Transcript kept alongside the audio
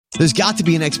There's got to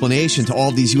be an explanation to all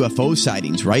of these UFO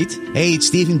sightings, right? Hey, it's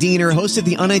Stephen Diener, host of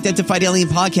the Unidentified Alien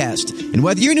Podcast. And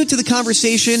whether you're new to the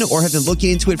conversation or have been looking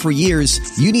into it for years,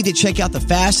 you need to check out the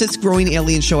fastest growing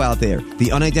alien show out there,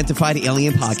 the Unidentified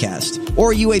Alien Podcast,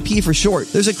 or UAP for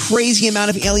short. There's a crazy amount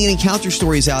of alien encounter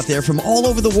stories out there from all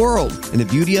over the world. And the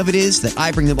beauty of it is that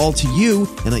I bring them all to you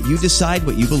and let you decide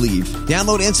what you believe.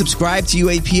 Download and subscribe to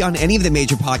UAP on any of the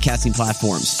major podcasting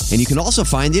platforms. And you can also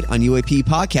find it on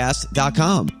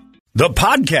UAPpodcast.com. The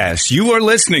podcast you are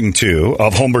listening to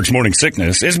of Holmberg's Morning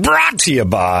Sickness is brought to you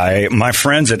by my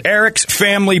friends at Eric's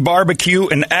Family Barbecue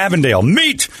in Avondale.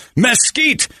 Meet,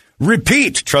 mesquite,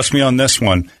 repeat. Trust me on this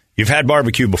one. You've had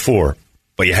barbecue before,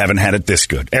 but you haven't had it this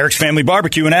good. Eric's Family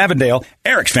Barbecue in Avondale,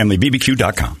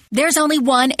 ericsfamilybbq.com. There's only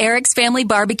one Eric's Family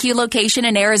Barbecue location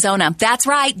in Arizona. That's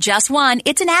right, just one.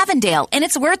 It's in Avondale, and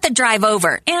it's worth the drive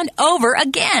over and over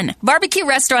again. Barbecue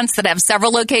restaurants that have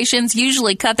several locations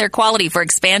usually cut their quality for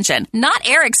expansion. Not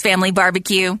Eric's Family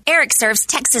Barbecue. Eric serves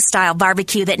Texas-style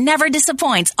barbecue that never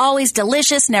disappoints, always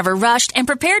delicious, never rushed, and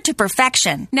prepared to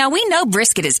perfection. Now, we know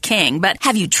brisket is king, but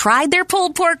have you tried their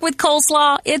pulled pork with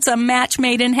coleslaw? It's a match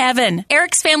made in heaven.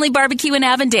 Eric's Family Barbecue in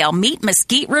Avondale. Meet,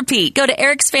 mesquite, repeat. Go to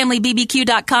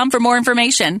ericsfamilybbq.com for more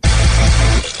information.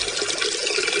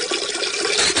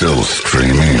 Still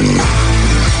streaming.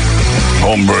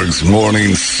 Holmberg's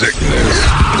Morning Sickness.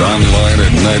 Online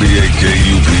at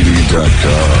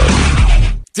 98kupd.com.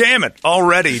 Damn it.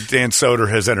 Already, Dan Soder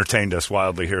has entertained us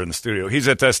wildly here in the studio. He's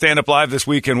at Stand Up Live this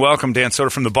weekend. Welcome, Dan Soder,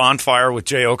 from the Bonfire with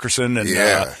Jay Okerson.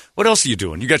 And what else are you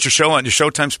doing? You got your show on, your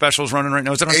Showtime specials running right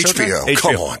now. Is it on HBO. Showtime?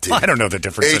 Come on, dude. I don't know the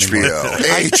difference anymore.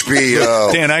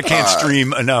 HBO. Dan, I can't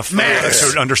stream enough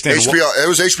to understand. HBO. It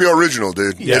was HBO original,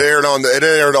 dude. Yeah. It aired on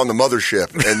the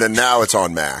mothership, and then now it's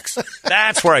on Max.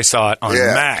 That's where I saw it, on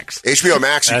Max. HBO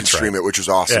Max, you That's can stream right. it, which was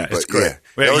awesome. Yeah, it's but great.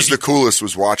 yeah, that was the coolest.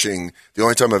 Was watching. The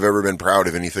only time I've ever been proud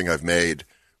of anything I've made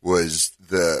was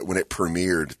when it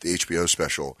premiered, the HBO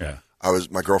special. Yeah.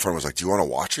 My girlfriend was like, "Do you want to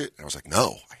watch it?" And I was like,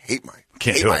 "No, I hate my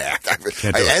act. I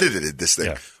edited this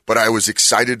thing, but I was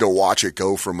excited to watch it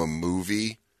go from a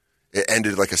movie. It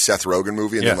ended like a Seth Rogen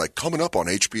movie, and then like coming up on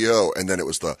HBO, and then it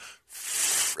was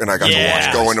and I got to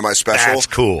go into my special. That's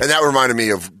cool. And that reminded me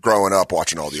of growing up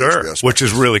watching all the HBO specials. Which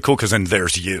is really cool, because then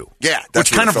there's you. Yeah.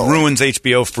 Which kind of ruins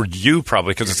HBO for you,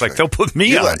 probably, because it's like they'll put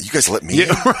me on. You guys let me in.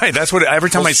 Right. That's what, every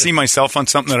time I see myself on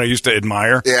something that I used to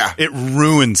admire, it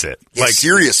ruins it. Yeah, like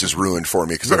Sirius is ruined for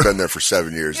me, because I've been there for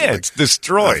 7 years. Yeah, it's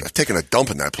destroyed. I've taken a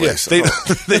dump in that place.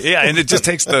 Yeah, and it just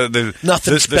takes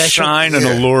the shine and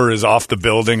allure is off the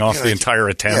building, off the entire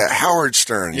attempt. Yeah, Howard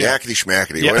Stern, yakety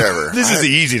schmackety, whatever. This is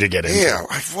easy to get into. Yeah,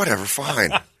 whatever,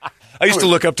 fine. I used to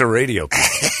look up to radio people.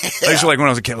 I used to, like, when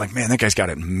I was a kid, like, man, that guy's got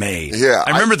it made. Yeah.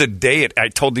 I remember the day, I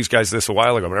told these guys this a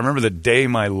while ago, but I remember the day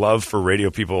my love for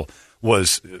radio people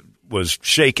was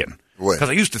shaken. Because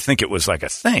I used to think it was like a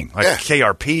thing. Like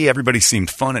KRP, everybody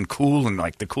seemed fun and cool and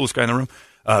like the coolest guy in the room.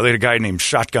 They had a guy named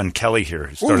Shotgun Kelly here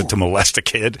who started to molest a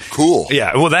kid. Cool.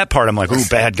 Yeah. Well, that part I'm like, ooh,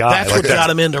 bad guy. That's what got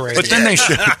him into radio. But then they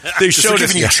showed us.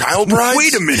 Giving you child brides?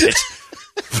 Wait a minute.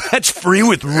 That's free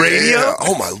with radio? Yeah.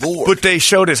 Oh, my Lord. But they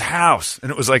showed his house,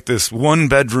 and it was like this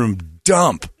one-bedroom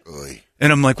dump. Oy.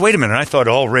 And I'm like, wait a minute. I thought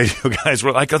all radio guys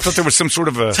were like, I thought there was some sort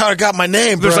of a... That's how I got my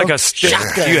name, bro. There's like a stair.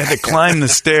 You had to climb the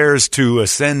stairs to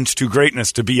ascend to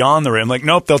greatness, to be on the radio. I'm like,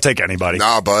 nope, they'll take anybody.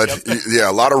 Nah, bud.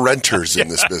 Yeah, a lot of renters in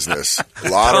this business. A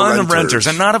lot of renters.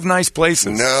 And not of nice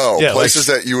places. No, places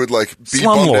that you would like be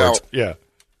bummed out. Yeah.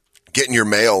 Getting your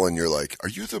mail and you're like, are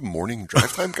you the morning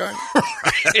drive time guy?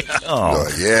 Oh,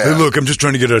 yeah. Hey, look, I'm just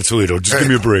trying to get out of Toledo. Just give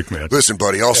me a break, man. Listen,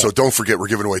 buddy. Also, don't forget we're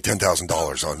giving away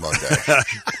 $10,000 on Monday.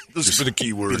 Just for the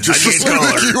keywords. Just for the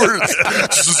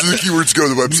keywords. Go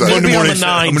to the website. Monday mornings.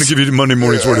 I'm going to give you Monday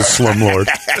mornings word of slumlord.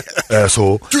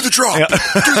 Asshole. Do the drop. Do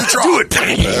the drop.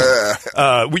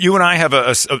 Do it. You and I have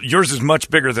yours is much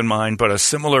bigger than mine, but a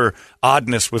similar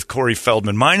oddness with Corey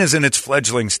Feldman. Mine is in its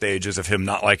fledgling stages of him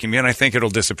not liking me, and I think it'll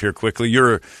disappear quickly.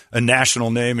 You're a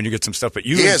national name, and you get some stuff, but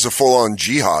he has a full-on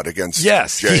jihad against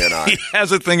Jay and I. He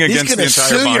has a thing against the entire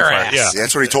sue bonfire. Your ass. Yeah.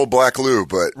 That's what he told Black Lou,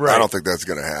 but I don't think that's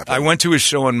going to happen. I went to his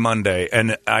show on Monday,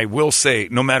 and I will say,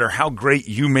 no matter how great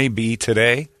you may be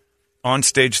today, on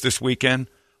stage this weekend,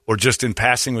 or just in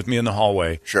passing with me in the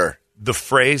hallway, sure, the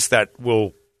phrase that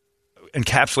will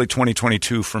encapsulate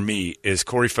 2022 for me is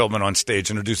Corey Feldman on stage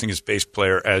introducing his bass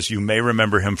player as you may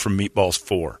remember him from Meatballs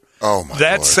 4. Oh, my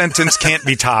That Lord. sentence can't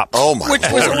be topped. Oh, my Lord.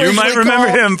 You might remember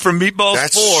him from Meatballs 4.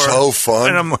 That's so fun.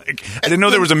 And I'm like, I didn't know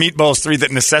there was a Meatballs 3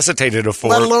 that necessitated a 4.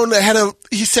 Let alone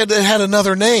he said it had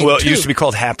another name. Well, it used to be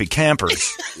called Happy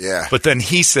Campers. Yeah. But then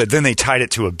he said, then they tied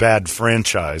it to a bad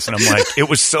franchise. And I'm like, it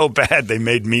was so bad they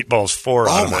made Meatballs 4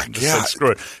 out of my it. And God. said,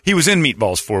 screw it. He was in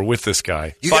Meatballs 4 with this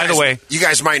guy. By the way, you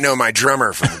guys might know my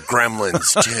drummer from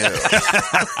Gremlins, too.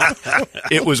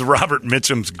 it was Robert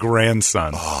Mitchum's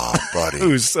grandson. Oh, buddy.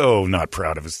 Who's so not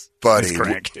proud of his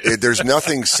grandkid. There's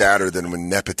nothing sadder than when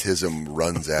nepotism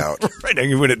runs out. Right,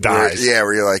 and when it dies.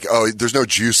 Where you're like, oh, there's no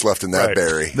juice left in that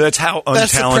berry. That's how untalented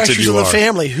that's the pressures you of are. the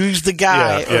family. Who's the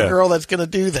guy or girl that's going to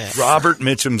do that? Robert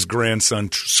Mitchum's grandson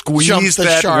squeezed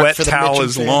that wet towel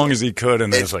as long as he could,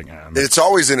 and it's like, it's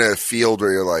always in a field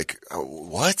where you're like, oh,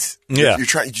 what? Yeah.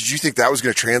 Did you think that was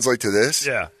going to translate to this?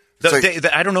 Yeah.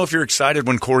 I don't know if you're excited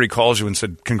when Corey calls you and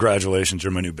said, congratulations,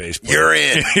 you're my new bass player. You're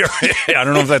in. I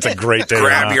don't know if that's a great day.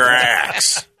 Grab your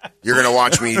axe. You're going to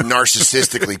watch me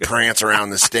narcissistically prance around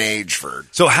the stage for...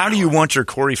 So how do you want your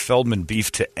Corey Feldman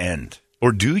beef to end?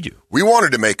 Or do you? We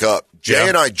wanted to make up. Jay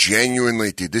and I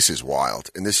genuinely, dude, this is wild.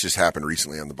 And this just happened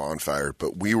recently on the bonfire.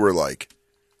 But we were like,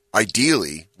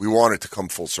 ideally, we want it to come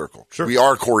full circle. Sure. We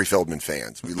are Corey Feldman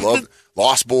fans. We love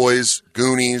Lost Boys,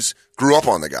 Goonies, grew up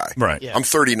on the guy. Right. Yeah. I'm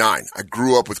 39. I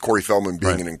grew up with Corey Feldman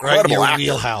being an incredible actor.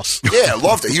 Wheelhouse. Yeah, I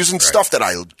loved it. He was in stuff that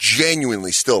I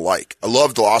genuinely still like. I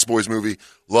loved the Lost Boys movie,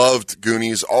 loved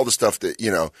Goonies, all the stuff that,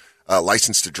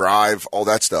 License to Drive, all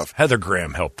that stuff. Heather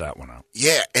Graham helped that one out.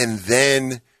 Yeah, and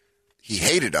then he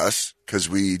hated us because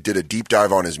we did a deep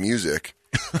dive on his music.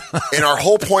 And our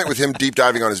whole point with him deep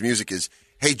diving on his music is,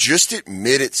 hey, just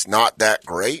admit it's not that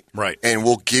great. Right. And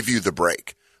we'll give you the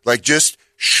break. Like, just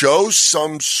show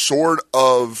some sort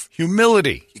of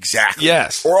humility. Exactly.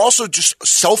 Yes. Or also just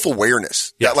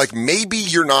self-awareness. Yes. That, like, maybe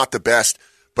you're not the best.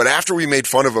 But after we made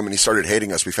fun of him and he started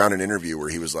hating us, we found an interview where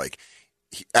he was like,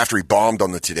 after he bombed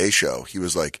on the Today Show, he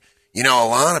was like, a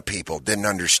lot of people didn't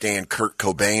understand Kurt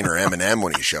Cobain or Eminem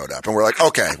when he showed up. And we're like,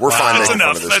 okay, we're fine making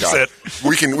fun of this guy.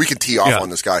 We can tee off on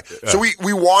this guy. Yeah. So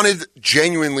we wanted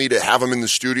genuinely to have him in the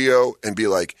studio and be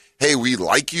like, hey, we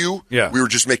like you. Yeah. We were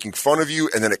just making fun of you.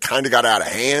 And then it kind of got out of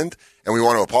hand and we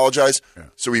want to apologize. Yeah.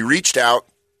 So we reached out.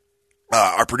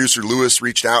 Our producer Lewis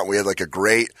reached out and we had like a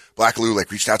great Black Lou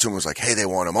reached out to him and was like, hey, they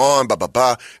want him on, blah, blah,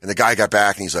 blah. And the guy got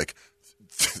back and he's like,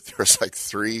 there's like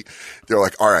three. They're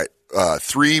like, all right.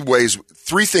 3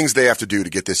 things they have to do to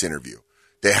get this interview.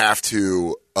 They have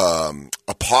to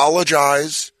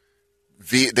apologize.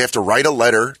 They have to write a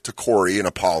letter to Corey and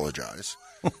apologize.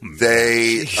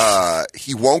 He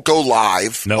won't go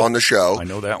live on the show. I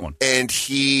know that one. And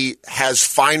he has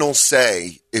final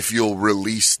say if you'll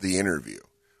release the interview.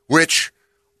 Which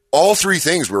all 3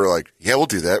 things we were like, yeah, we'll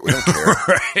do that. We don't care.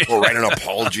 Right. We'll write an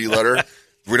apology letter.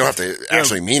 We don't have to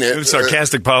actually mean it. A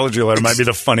sarcastic apology letter might be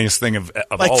the funniest thing of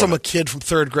like all from of a kid from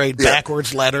 3rd grade,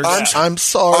 backwards letters. I'm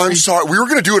sorry. I'm sorry. We were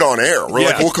going to do it on air. We're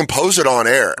like, we'll compose it on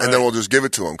air, and then we'll just give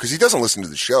it to him because he doesn't listen to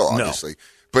the show, obviously.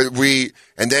 No. But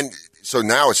so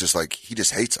now it's just like he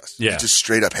just hates us. Yeah. He just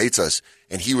straight up hates us.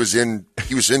 And he was in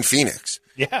Phoenix.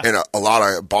 Yeah. And a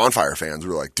lot of Bonfire fans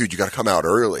were like, dude, you got to come out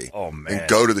early and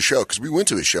go to the show because we went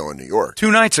to his show in New York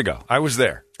 2 nights ago. I was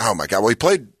there. Oh my God. Well, he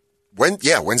played.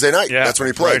 Wednesday night. Yeah, that's when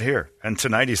he played. Right here. And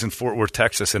tonight he's in Fort Worth,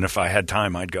 Texas, and if I had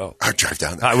time, I'd go. I'd drive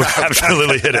down there. I would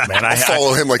absolutely hit it, man. I'd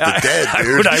follow him like the dead,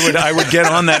 dude. I would get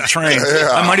on that train.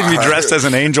 I might even be dressed as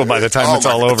an angel by the time it's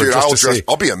all over. Dude, see.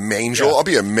 I'll be a mangel. Yeah. I'll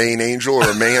be a main angel or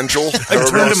a mangel. I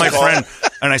turned to my friend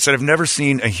and I said, I've never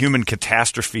seen a human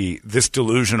catastrophe this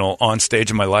delusional on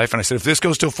stage in my life. And I said, if this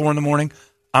goes till 4 a.m,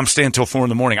 I'm staying till 4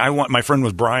 a.m. My friend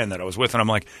was Brian that I was with, and I'm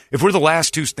like, if we're the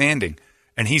last 2 standing,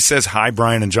 and he says, hi,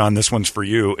 Brian and John, this one's for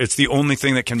you. It's the only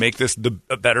thing that can make this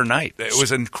a better night. It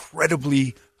was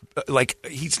incredibly,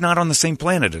 he's not on the same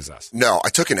planet as us. No, I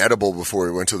took an edible before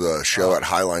we went to the show at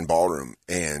Highline Ballroom,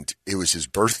 and it was his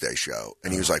birthday show.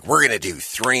 And he was like, we're going to do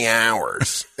 3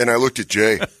 hours. And I looked at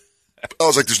Jay. I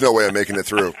was like, there's no way I'm making it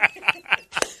through.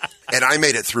 And I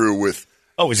made it through with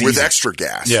extra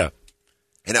gas. Yeah.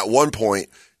 And at one point,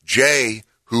 Jay,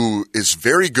 who is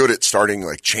very good at starting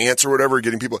like chants or whatever,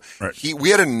 getting people. Right.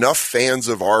 We had enough fans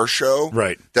of our show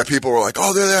that people were like,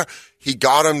 oh, they're there. He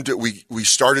got them to, we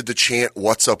started to chant,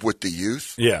 what's up with the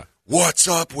youth? Yeah. What's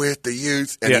up with the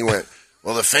youth? And he went,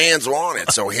 well, the fans want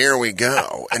it, so here we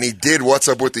go. And he did What's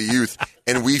Up with the Youth,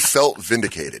 and we felt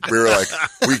vindicated. We were like,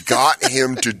 we got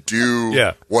him to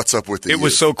do What's Up with the Youth. It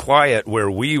was so quiet where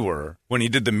we were when he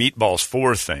did the Meatballs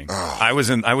 4 thing.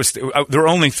 There were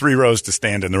only 3 rows to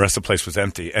stand in. The rest of the place was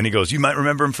empty. And he goes, you might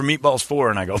remember him from Meatballs 4.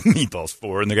 And I go, Meatballs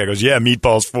 4. And the guy goes, yeah,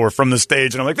 Meatballs 4 from the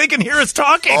stage. And I'm like, they can hear us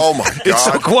talking. Oh, my God. It's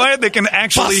so quiet they can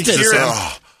actually hear him.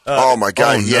 Oh, my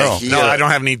God. No, I don't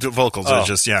have any vocals. It's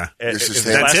just,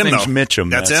 That's him, though.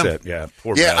 Mitchum. That's him. It. Yeah,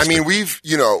 poor bastard. I mean,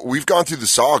 we've gone through the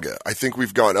saga. I think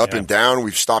we've gone up and down.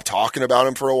 We've stopped talking about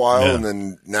him for a while, and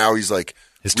then now he's like...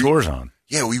 His tour's on.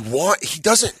 Yeah, he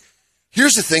doesn't...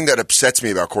 Here's the thing that upsets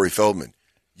me about Corey Feldman.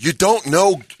 You don't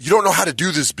know how to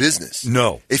do this business.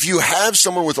 No. If you have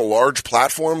someone with a large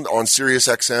platform on Sirius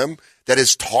XM that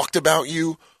has talked about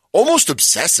you almost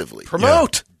obsessively...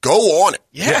 Promote. Go on it.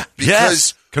 Yeah.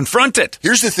 Because... Confront it.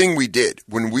 Here's the thing we did.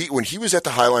 When he was at the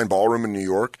Highline Ballroom in New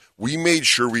York, we made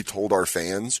sure we told our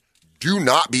fans, do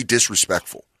not be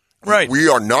disrespectful. Right. We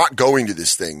are not going to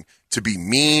this thing to be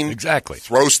mean. Exactly.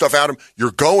 Throw stuff at him.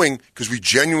 You're going because we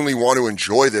genuinely want to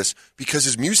enjoy this because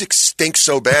his music stinks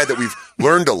so bad that we've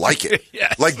learned to like it.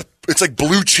 Yes. It's like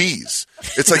blue cheese.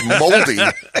 It's like moldy,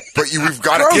 but we've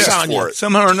got to taste for it.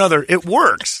 Somehow or another, it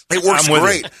works. It works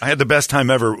great. I had the best time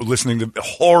ever listening to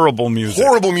horrible music.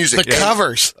 The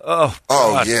covers.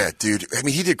 Oh yeah, dude. I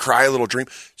mean, he did Cry a Little Dream.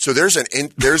 So there's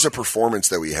a performance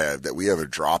that we have a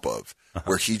drop of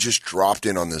where he just dropped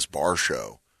in on this bar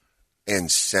show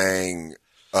and sang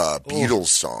Beatles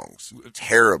songs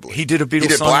terribly. He did a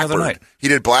Beatles song the other night. He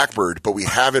did Blackbird, but we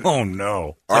haven't. Oh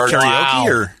no! Karaoke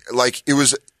or it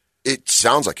was. It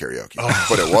sounds like karaoke,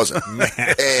 but it wasn't.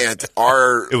 And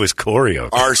it was choreo.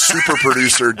 Our super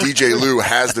producer DJ Lou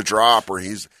has the drop where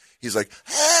he's like,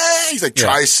 hey,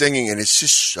 try singing, and it's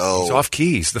just so he's off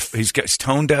keys. He's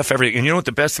tone deaf. Everything. And you know what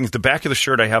the best thing is? The back of the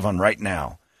shirt I have on right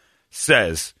now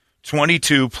says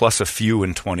 22 plus a few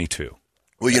in 22.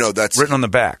 Well, that's written on the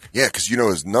back. Yeah, because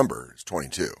his number is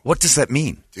 22. What does that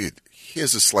mean? Dude, he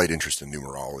has a slight interest in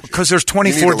numerology. Because there's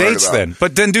 24 dates then.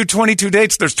 But then do 22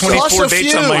 dates. There's 24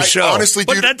 dates on my show. Honestly,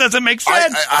 dude, but that doesn't make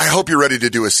sense. I hope you're ready to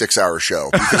do a 6-hour show.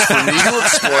 Because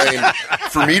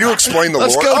for me to explain the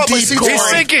Let's lore. Go deep.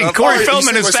 He's thinking. Corey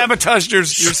Feldman has sabotaged your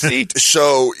seat.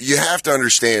 So you have to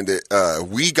understand that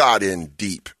we got in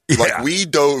deep. We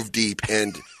dove deep,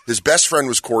 and his best friend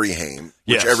was Corey Haim,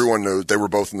 which everyone knows. They were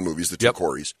both in the movies, the two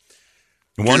Corys.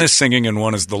 One is singing and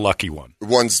one is the lucky one.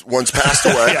 One's passed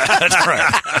away. Yeah, that's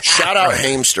right. Shout out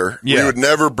Hamster. Yeah. We would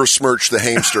never besmirch the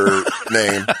Hamster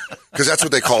name because that's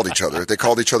what they called each other. They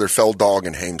called each other Feld Dog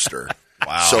and Hamster.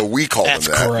 Wow. So we called them that.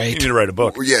 That's great. You need to write a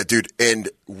book. Yeah, dude. And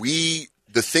the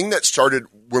thing that started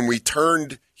when we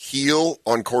turned heel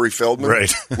on Corey Feldman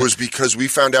was because we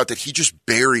found out that he just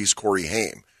buries Corey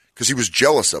Haim because he was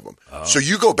jealous of him. Oh. So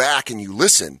you go back and you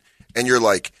listen and you're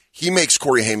like, he makes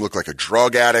Corey Haim look like a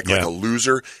drug addict, like a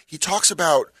loser. He talks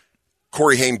about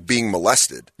Corey Haim being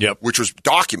molested, which was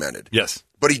documented. Yes.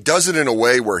 But he does it in a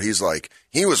way where he's like,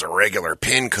 he was a regular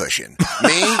pincushion. Me,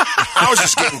 I was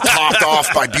just getting topped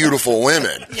off by beautiful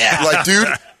women. Yeah. Like, dude.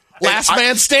 Last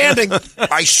man standing.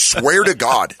 I swear to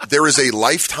God, there is a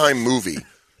Lifetime movie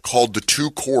called The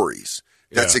Two Corys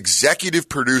that's executive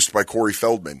produced by Corey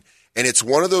Feldman. And it's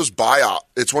one of those bio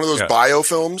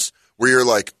films where you're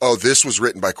like, oh, this was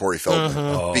written by Corey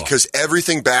Feldman. Because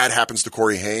everything bad happens to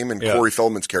Corey Haim, and Corey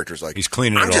Feldman's character is like, he's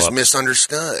cleaning it all I'm just up.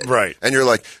 Misunderstood. Right. And you're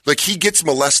like he gets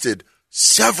molested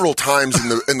several times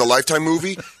in the Lifetime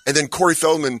movie, and then Corey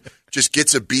Feldman just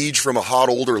gets a beej from a hot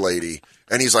older lady,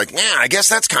 and he's like, I guess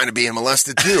that's kind of being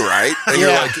molested too, right? And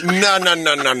you're like,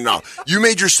 no. You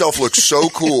made yourself look so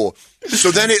cool. So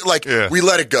then we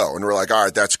let it go, and we're like, all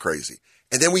right, that's crazy.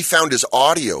 And then we found his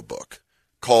audio book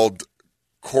called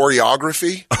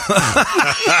Choreography.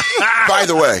 By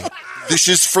the way, this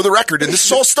is for the record, and this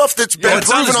is all stuff that's been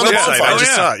proven on the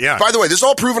bonfire. By the way, this is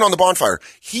all proven on the bonfire.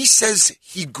 He says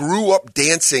he grew up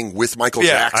dancing with Michael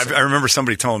Jackson. I remember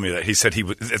somebody telling me that. He said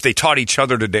if they taught each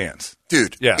other to dance.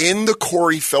 Dude, in the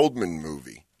Corey Feldman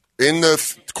movie, in the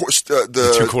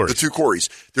two Corys,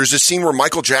 there's a scene where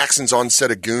Michael Jackson's on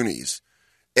set of Goonies.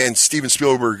 And Steven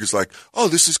Spielberg is like, oh,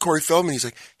 this is Corey Feldman. He's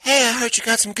like, hey, I heard you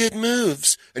got some good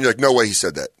moves. And you're like, no way he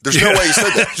said that. There's no way he said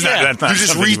that. You're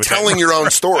just retelling your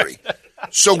own story.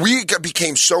 So we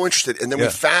became so interested. And then we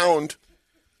found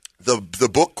the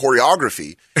book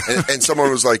Choreography. And someone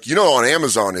was like, on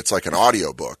Amazon, it's like an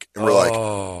audio book. And we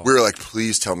were like,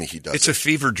 please tell me he does it. It's a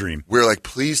fever dream. We were like,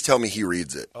 please tell me he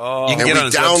reads it. You can and get we on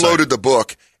his downloaded website. the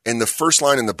book. And the first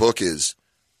line in the book is,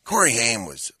 Corey Haim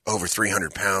was over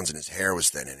 300 pounds and his hair was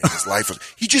thin and his life was...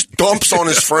 He just dumps on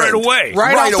his friend. Right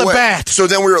off the bat. So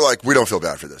then we were like, we don't feel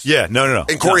bad for this. Yeah, no.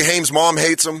 And Corey Haim's mom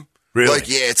hates him. Really? Like,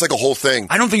 yeah, it's like a whole thing.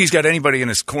 I don't think he's got anybody in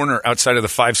his corner outside of the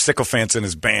 5 sycophants in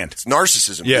his band. It's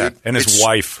narcissism, yeah, dude. and his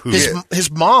wife. His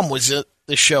mom was at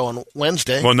the show on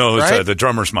Wednesday. Well, no, right? The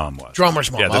drummer's mom was. Drummer's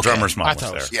mom. Yeah, the okay. drummer's mom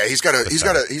was there. Yeah, he's got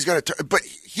a. But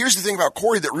here's the thing about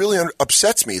Corey that really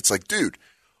upsets me. It's like, dude,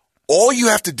 all you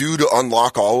have to do to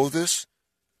unlock all of this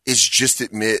is just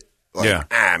admit, like, man,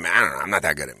 I don't know, I'm not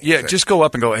that good at music. Yeah, just go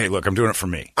up and go, hey, look, I'm doing it for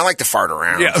me. I like to fart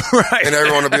around. Yeah, right. And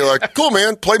everyone will be like, cool,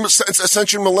 man, play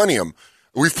Ascension Millennium.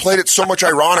 We've played it so much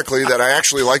ironically that I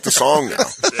actually like the song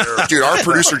now. Dude, our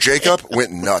producer Jacob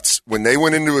went nuts. When they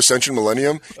went into Ascension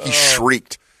Millennium, he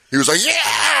shrieked. He was like,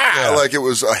 yeah! Like it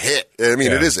was a hit. I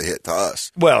mean, it is a hit to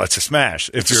us. Well, it's a smash.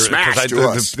 It's a smash to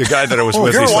us. The guy that I was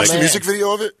with, you ever he's watched like, the music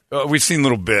video of it? We've seen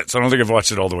little bits. I don't think I've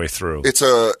watched it all the way through. It's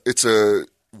a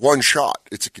one shot.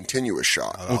 It's a continuous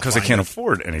shot. Well, because I can't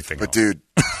afford anything But else. dude,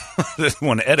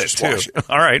 Want to edit too.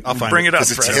 All right, I'll bring it up.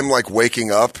 Because it's him like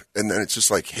waking up, and then it's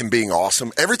just like him being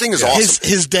awesome. Everything is awesome.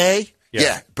 His day.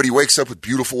 Yeah, but he wakes up with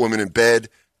beautiful women in bed,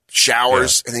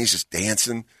 showers, and then he's just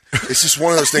dancing. It's just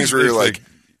one of those things where you're like,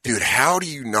 dude, how do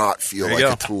you not feel like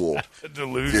a tool? A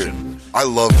delusion. Dude, I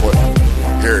love what.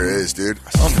 Here it is, dude.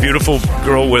 A beautiful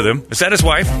girl with him. Is that his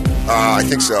wife? I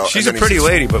think so. She's a pretty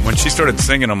lady, but when she started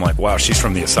singing, I'm like, wow, she's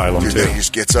from the asylum dude, too. Then he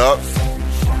just gets up.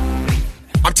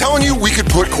 I'm telling you, we could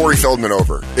put Corey Feldman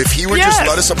over. If he would just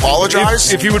let us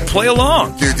apologize. If he would play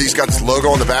along. Dude, he's got this logo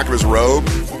on the back of his robe.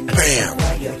 Bam.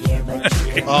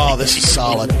 Oh, this is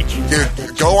solid.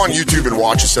 Dude, go on YouTube and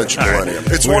watch Ascension Millennium.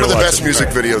 It's one of the best music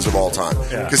videos of all time.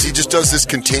 Because he just does this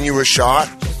continuous shot.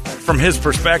 From his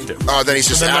perspective. Then he's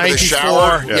just out of the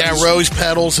shower. Yeah, rose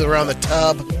petals around the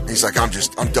tub. He's like, I'm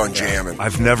done jamming.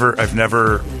 I've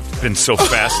never been so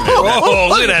fascinated. Oh,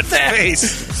 look at that face.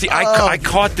 See, I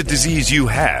caught the disease you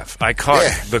have. I caught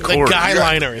the Corey. The guy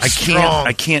liner is strong.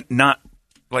 I can't not,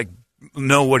 like,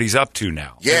 know what he's up to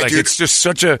now. Yeah, like, dude. it's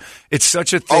such a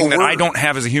thing that I don't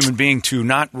have as a human being to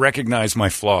not recognize my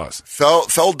flaws.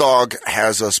 Felddog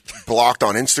has us blocked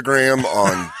on Instagram,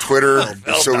 on Twitter,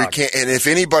 so we can't. And if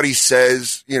anybody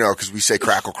says, because we say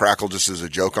crackle crackle just as a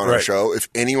joke on our show, if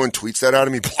anyone tweets that out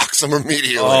of me, blocks them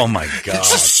immediately. Oh my god!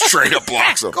 Just straight up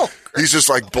blocks them. He's just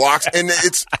like blocks, and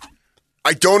it's.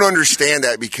 I don't understand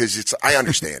that because I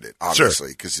understand it,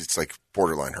 obviously, because it's like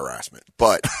borderline harassment,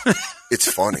 but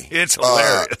it's funny. It's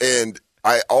hilarious. And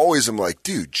I always am like,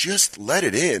 dude, just let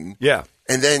it in. Yeah.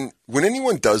 And then when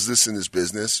anyone does this in this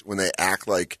business, when they act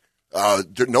like,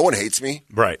 no one hates me.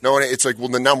 Right. It's like, well,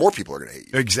 then now more people are going to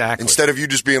hate you. Exactly. Instead of you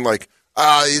just being like,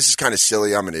 this is kind of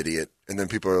silly, I'm an idiot. And then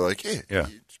people are like, yeah.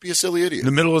 Just be a silly idiot. In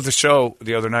the middle of the show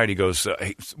the other night, he goes,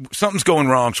 hey, something's going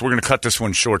wrong, so we're going to cut this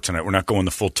one short tonight. We're not going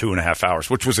the full 2.5 hours,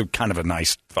 which was kind of a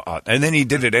nice thought. And then he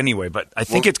did it anyway, but I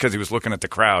think it's because he was looking at the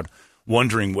crowd,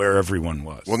 wondering where everyone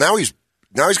was. Well, now he's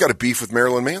got a beef with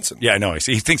Marilyn Manson. Yeah, I know.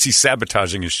 He thinks he's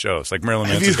sabotaging his shows. Like Marilyn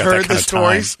Manson's got heard that kind the of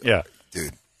time. stories? Yeah.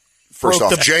 Dude. First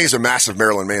off, Jay's a massive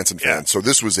Marilyn Manson fan, so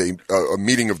this was a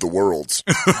meeting of the worlds.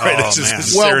 Right, it's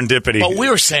just serendipity. But we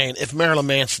were saying, if Marilyn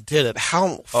Manson did it,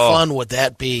 how fun would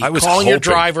that be? I was calling your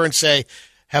hoping. driver and say,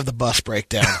 have the bus break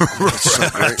down.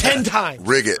 10 times.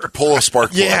 Rig it. Pull a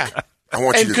spark plug. Yeah. I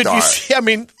want you to could die. You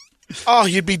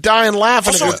see, you'd be dying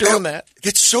laughing if you're doing that.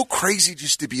 It's so crazy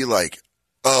just to be like,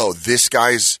 oh, this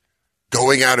guy's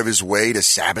going out of his way to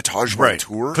sabotage my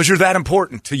tour? Because you're that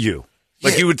important to you.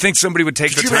 Like, you would think somebody would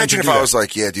take the time to do that. Could you imagine if I was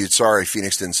like, yeah, dude, sorry,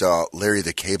 Phoenix didn't sell out. Larry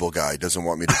the Cable Guy doesn't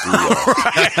want me to do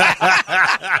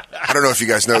that. I don't know if you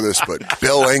guys know this, but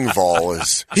Bill Engvall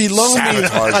is He loaned me.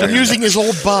 I'm using his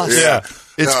old bus. Yeah.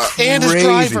 It's and crazy. his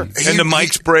driver. And the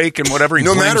mics break and whatever. He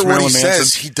no matter what Marilyn he Manson.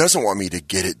 says, he doesn't want me to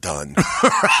get it done.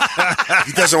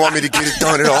 He doesn't want me to get it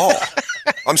done at all.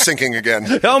 I'm sinking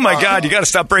again. Oh, my God. You got to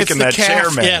stop breaking that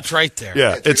chair, man. Yeah, it's right there.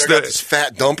 Yeah, dude, I got this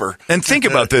fat dumper. And think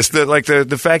about this,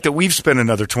 the fact that we've spent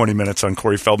another 20 minutes on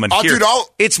Corey Feldman here. Dude,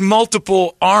 it's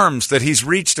multiple arms that he's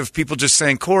reached of people just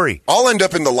saying, Corey. I'll end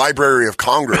up in the Library of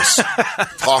Congress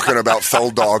talking about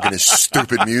Felddog and his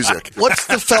stupid music. What's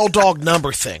the Felddog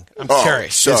number thing? I'm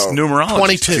curious. So, it's numerology.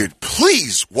 22. Dude,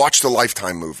 please watch the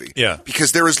Lifetime movie. Yeah.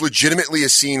 Because there is legitimately a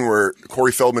scene where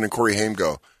Corey Feldman and Corey Haim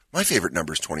go, my favorite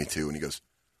number is 22. And he goes,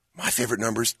 my favorite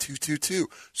number is 222.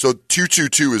 So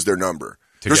 222 is their number.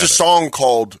 Together. There's a song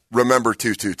called Remember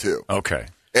 222. Okay.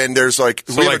 And there's like,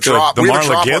 So we have like a drop. the we have a Marla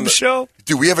drop Gibbs show?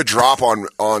 Dude, we have a drop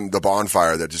on the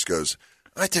bonfire that just goes,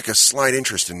 I took a slight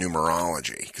interest in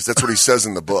numerology. Because that's what he says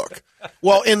in the book.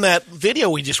 Well, in that video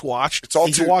we just watched,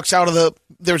 walks out of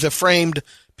there's a framed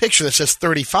picture that says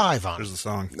 35 on it. There's the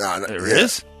song. There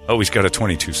is? Oh, he's got a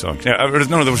 22 song. Yeah,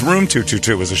 no, there was Room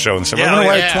 222 was a show. And I wonder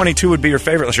why 22 would be your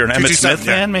favorite. Unless you're an Emmett Smith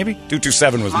fan, maybe?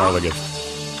 227 was more like it.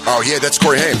 Oh, yeah, that's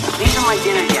Corey Haim. These are my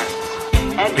dinner guests.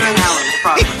 Edgar and Alan's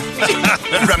property.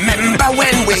 Remember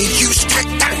when we used to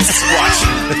dance?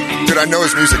 Watch. Dude, I know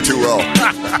his music too well.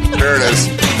 There it is.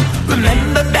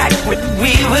 Remember back when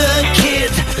we were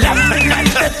kids, laughing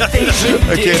at the things you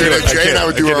did. Jay and I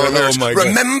would do our own lyrics. God.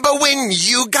 Remember when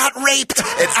you got raped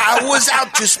and I was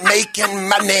out just making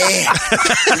money?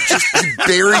 He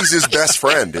buries his best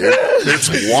friend, dude. It's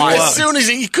wild. As soon as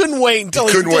he couldn't wait until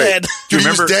he was dead. Dude, he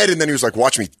was dead, and then he was like,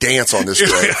 watch me dance on this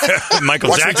grave.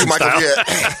 Michael Jackson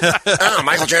style.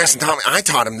 Michael Jackson taught me. I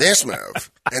taught him this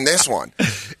move and this one.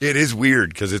 It is weird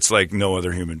because it's like no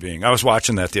other human being. I was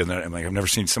watching that the other night. I'm like, I've never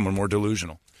seen someone more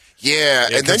delusional. Yeah,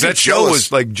 and then that show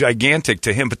was like gigantic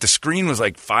to him, but the screen was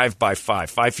like 5 by 5,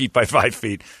 5 feet by 5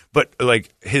 feet. But like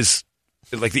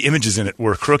the images in it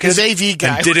were crooked. His AV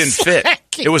guy and didn't fit.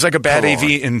 It was like a bad AV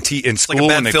in school.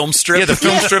 Like a bad film strip. Yeah, the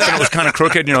film strip, and it was kind of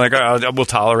crooked. And you're like, oh, we'll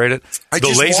tolerate it.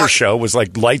 The laser show was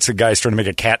like lights of guys trying to make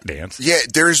a cat dance. Yeah,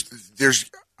 there's.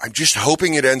 I'm just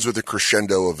hoping it ends with a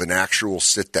crescendo of an actual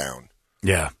sit down.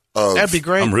 Yeah, that'd be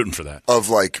great. I'm rooting for that. Of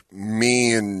like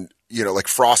me and like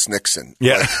Frost Nixon.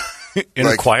 Yeah. In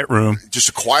a quiet room. Just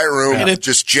a quiet room. Yeah.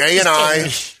 Just Jay and I.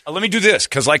 Let me do this,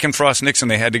 because like in Frost Nixon,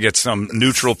 they had to get some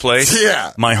neutral place.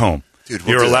 Yeah. My home. Dude,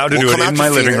 you're allowed to do it in my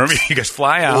living room. You guys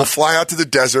fly out. We'll fly out to the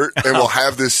desert, and we'll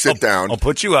have this sit down. I'll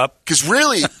put you up. Because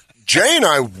really, Jay and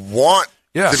I want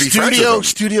to be friends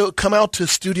with them. Come out to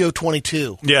Studio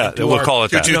 22. Yeah, we'll call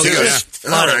it that. 22.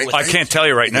 All right. I can't tell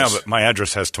you right now, but my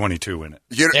address has 22 in it.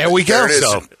 There we go.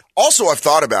 So. Also, I've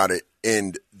thought about it,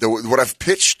 and what I've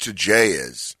pitched to Jay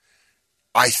is,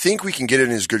 I think we can get in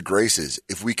his good graces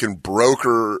if we can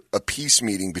broker a peace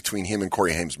meeting between him and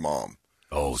Corey Haim's mom.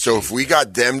 Oh, so if we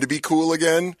got them to be cool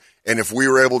again, and if we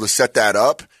were able to set that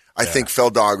up, I think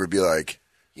Feldog would be like,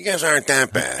 "You guys aren't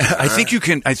that bad." Huh? I think you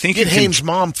can. I think get Haim's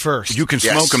mom first. You can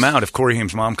smoke him out if Corey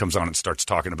Haim's mom comes on and starts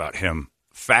talking about him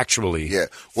factually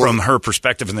from her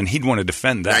perspective, and then he'd want to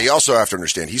defend that. Now, you also have to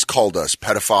understand, he's called us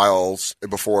pedophiles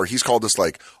before. He's called us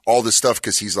like all this stuff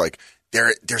because he's like,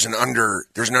 there's an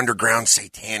underground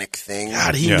satanic thing.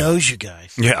 God, he knows you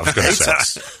guys. Yeah, I was going to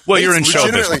say. Well, you're in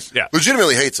show business. Yeah.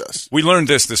 Legitimately hates us. We learned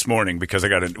this morning because we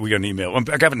got an email.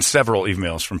 I got several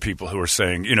emails from people who are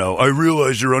saying, I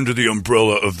realize you're under the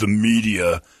umbrella of the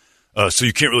media, so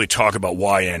you can't really talk about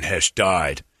why Anne Heche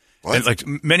died. What? And like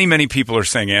many people are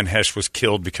saying Anne Heche was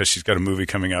killed because she's got a movie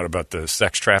coming out about the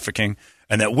sex trafficking,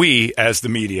 and that we, as the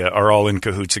media, are all in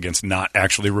cahoots against not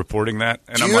actually reporting that.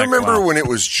 And Do you remember when it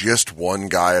was just one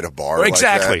guy at a bar?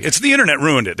 Exactly. Like that? It's the internet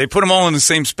ruined it. They put them all in the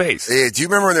same space. Yeah, do you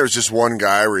remember when there was just one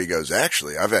guy where he goes,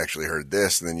 "Actually, I've actually heard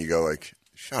this," and then you go like,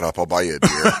 "Shut up, I'll buy you a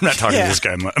beer." I'm not talking to this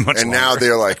guy much longer. Now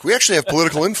they're like, "We actually have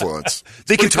political influence."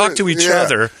 They can talk to each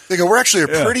other. They go, "We're actually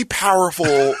a pretty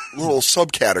powerful little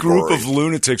subcategory." Group of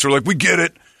lunatics are like, "We get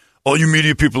it. All you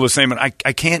media people are the same." And I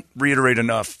can't reiterate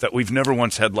enough that we've never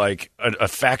once had like a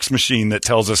fax machine that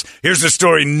tells us, here's the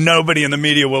story nobody in the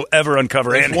media will ever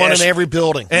uncover. There's one in every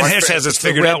building. And Heche has us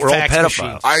figured out. We're all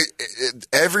pedophiles.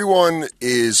 Everyone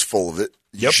is full of it.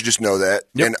 You should just know that.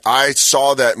 Yep. And I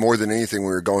saw that more than anything.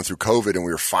 We were going through COVID, and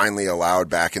we were finally allowed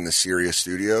back in the Sirius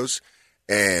studios.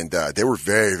 And they were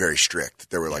very, very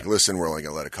strict. They were like, listen, we're only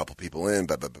going to let a couple people in,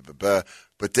 blah, blah, blah, blah, blah.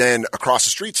 But then across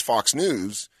the street's Fox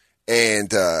News.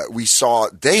 And we saw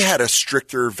they had a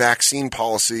stricter vaccine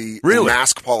policy and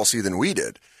mask policy than we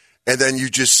did. And then you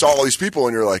just saw all these people,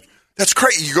 and you're like, that's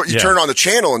crazy. You turn on the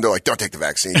channel, and they're like, don't take the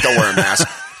vaccine. Don't wear a mask.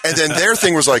 And then their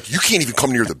thing was like, you can't even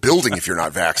come near the building if you're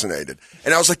not vaccinated.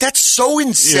 And I was like, that's so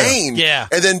insane. Yeah.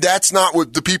 And then that's not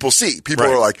what the people see. People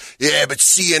are like, yeah, but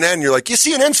CNN. You're like, yeah,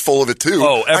 CNN's full of it too.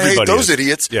 Oh, everybody I hate those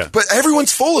idiots. Yeah. But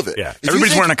everyone's full of it. Yeah.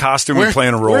 Everybody's wearing a costume and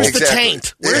playing a role. Where's the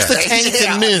taint? Where's the taint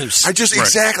in news?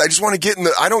 Exactly. I just want to get in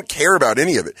I don't care about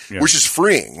any of it, which is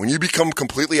freeing. When you become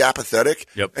completely apathetic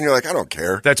and you're like, I don't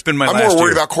care. That's been my I'm more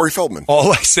worried about Corey Feldman.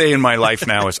 All I say in my life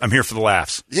now is I'm here for the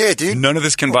laughs. Yeah, dude. None of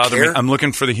this can bother me. I'm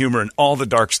looking for the humor and all the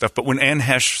dark stuff. But when Anne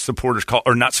Heche supporters call,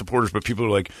 or not supporters, but people are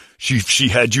like, she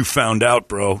had you found out,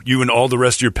 bro. You and all the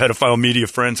rest of your pedophile media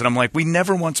friends. And I'm like, we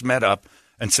never once met up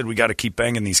and said we got to keep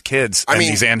banging these kids. I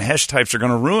mean, these Anne Heche types are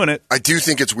going to ruin it. I do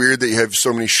think it's weird that you have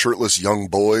so many shirtless young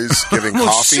boys giving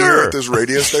coffee here at this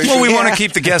radio station. Well, we want to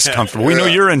keep the guests comfortable. We know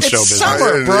you're in show business.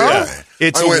 Summer, bro. Yeah.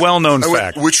 It's a well-known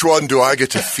fact. Which one do I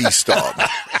get to feast on?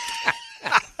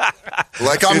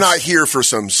 Like I'm not here for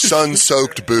some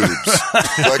sun-soaked boobs.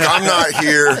 Like I'm not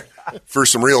here. for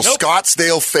some real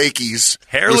Scottsdale fakies.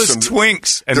 Hairless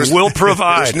twinks and will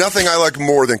provide. There's nothing I like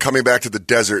more than coming back to the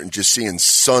desert and just seeing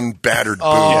sun-battered boobs.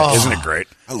 Yeah, isn't it great?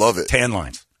 I love it. Tan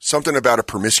lines. Something about a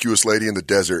promiscuous lady in the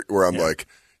desert where I'm like,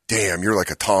 damn, you're like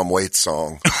a Tom Waits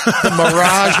song. The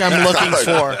mirage I'm looking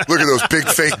for. Look at those big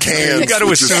fake cans. You got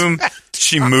to assume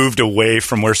she moved away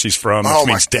from where she's from, which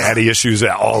means daddy issues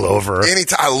all over.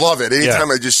 Anytime, I love it.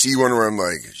 Anytime I just see one where I'm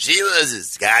like, she was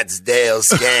a Scottsdale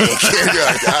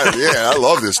skank. Yeah, I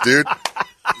love this, dude.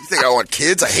 You think I want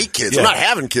kids? I hate kids. I'm not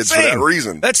having kids for that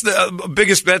reason. That's the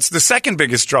biggest. That's the second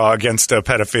biggest draw against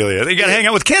pedophilia. You got to hang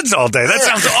out with kids all day. That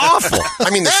sounds awful. I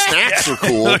mean, the snacks are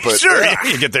cool, but sure,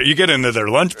 you get there. You get into their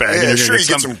lunch bag. Yeah, and sure, you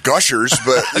get some gushers,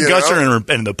 but a gusher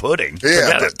and the pudding. Yeah,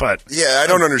 Forget it. But I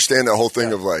don't understand that whole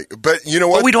thing of like. But you know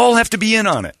what? But we'd all have to be in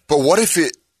on it. But what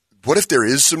if there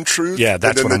is some truth? Yeah,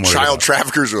 that's and what then I'm the worried child about.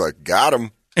 Traffickers are like, got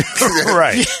him.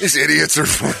 Right. These idiots are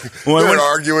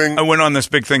arguing. I went on this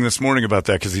big thing this morning about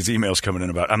that because these emails coming in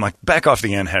about. I'm like, back off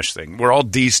the Ann Hesh thing. We're all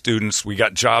D students. We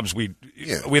got jobs. We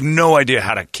have no idea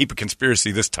how to keep a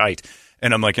conspiracy this tight.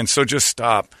 And I'm like, and so just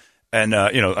stop. And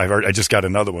I just got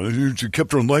another one. She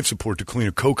kept her on life support to clean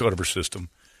a coke out of her system.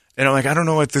 And I'm like, I don't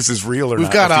know if this is real or not.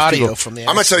 We've got audio from the.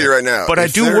 I'm gonna tell you right now. But I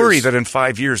do worry that in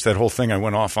 5 years, that whole thing I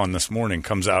went off on this morning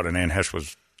comes out, and Ann Hesh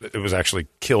was actually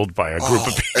killed by a group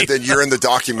of people. And then you're in the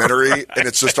documentary, and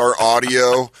it's just our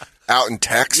audio out in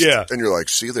text. Yeah. And you're like,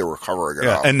 see, they were covering it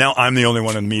up. And now I'm the only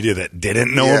one in the media that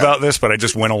didn't know about this, but I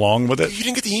just went along with it. You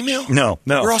didn't get the email? No.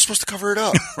 We're all supposed to cover it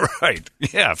up. Right.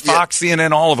 Yeah. Fox,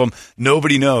 CNN, all of them.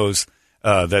 Nobody knows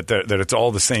that it's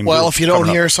all the same. Well, if you don't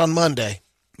hear us on Monday.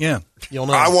 Yeah. You'll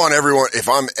know. I want everyone, if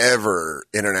I'm ever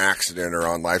in an accident or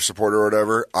on life support or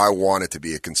whatever, I want it to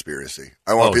be a conspiracy.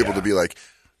 I want people to be like,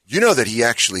 you know that he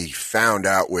actually found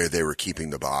out where they were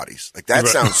keeping the bodies. Like, that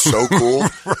sounds so cool.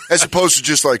 As opposed to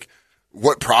just like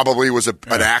what probably was an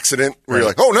accident where you're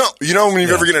like, oh, no. You know, when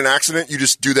you ever get in an accident, you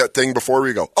just do that thing before where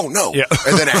you go, oh, no. Yeah.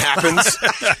 And then it happens.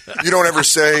 You don't ever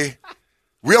say.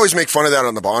 We always make fun of that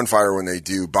on the bonfire when they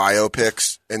do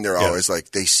biopics, and they're always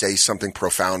like, they say something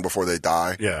profound before they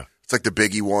die. Yeah. It's like the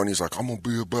Biggie one. He's like, I'm going to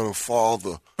be a better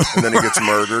father. And then he gets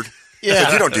murdered. Yeah. It's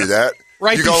like, you don't do that.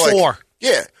 Right you before. Go like,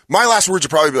 yeah. My last words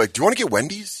would probably be like, do you want to get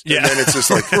Wendy's? Yeah. And then it's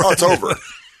just like, oh, it's over.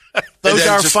 Those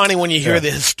are funny when you hear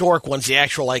the historic ones, the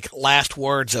actual last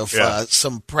words of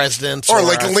some presidents. Or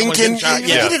like Lincoln. You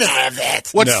didn't have that.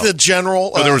 What's the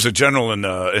general? Well, there was a general in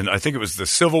I think it was the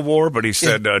Civil War, but he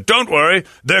said, don't worry,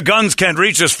 their guns can't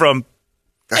reach us from...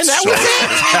 That's and that was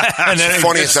it. And then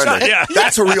funniest ending. Yeah.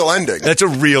 That's a real ending. That's a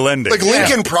real ending. Like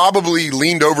Lincoln probably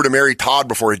leaned over to Mary Todd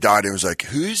before he died and was like,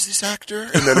 "Who is this actor?"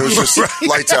 And then it was just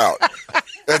lights out.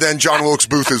 And then John Wilkes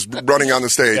Booth is running on the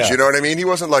stage. Yeah. You know what I mean? He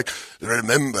wasn't like,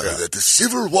 remember that the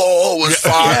Civil War was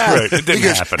fought. Yeah. Right. It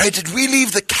didn't happen. Hey, did we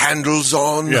leave the candles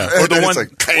on? Yeah. And or the one,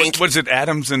 like, was it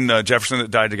Adams and Jefferson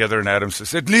that died together? And Adams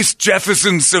said, at least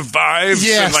Jefferson survived.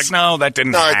 Yes. And like, no, that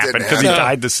didn't happen because he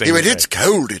died the same day. It's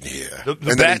cold in here.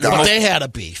 But they had a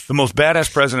beef. The most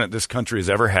badass president this country has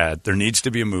ever had, there needs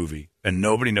to be a movie, and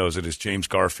nobody knows it, is James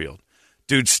Garfield.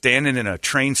 Dude standing in a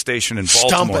train station in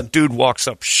Baltimore. Stumping. Dude walks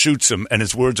up, shoots him, and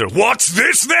his words are, "What's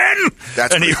this then?"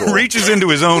 And he cool. reaches into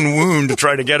his own wound to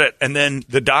try to get it. And then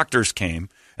the doctors came,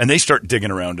 and they start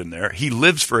digging around in there. He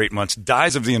lives for 8 months,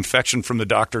 dies of the infection from the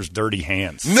doctor's dirty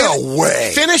hands. No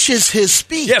way. Finishes his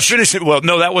speech. Yeah, finish it. Well,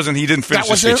 no, that wasn't. He didn't finish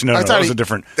his speech. No, that was a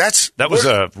different. That was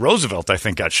Roosevelt, I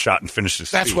think, got shot and finished his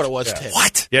speech. That's what it was, Tim.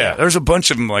 What? Yeah, there's a bunch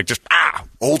of them like just,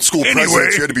 Old school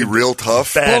presidents, you had to be real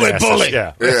tough. Bully.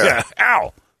 Yeah.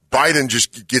 Ow. Biden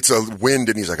just gets a wind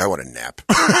and he's like, I want a nap.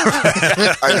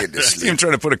 I need to sleep. You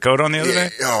trying to put a coat on the other day?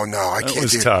 Oh, no, I can't. It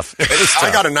was tough.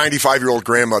 I got a 95-year-old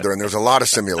grandmother, and there's a lot of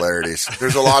similarities.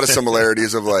 There's a lot of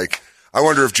similarities of like, I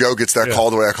wonder if Joe gets that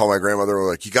call the way I call my grandmother. We're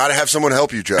like, you got to have someone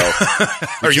help you, Joe.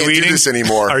 Are you eating? Do this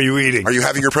anymore. Are you eating? Are you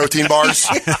having your protein bars?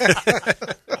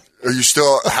 Are you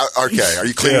still okay? Are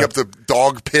you cleaning up the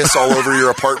dog piss all over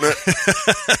your apartment?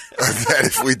 That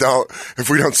if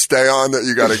we don't stay on, that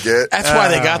you got to get. That's why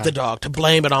they got the dog, to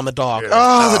blame it on the dog.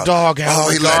 Oh, the dog out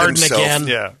in the garden again.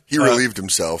 Yeah, he relieved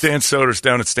himself. Dan Soder's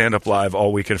down at Stand Up Live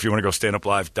all weekend. If you want to go,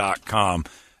 standuplive.com.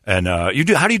 And how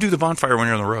do you do the bonfire when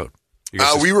you're on the road?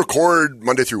 We record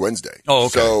Monday through Wednesday. Oh,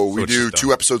 okay. So we do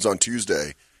 2 episodes on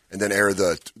Tuesday. And then air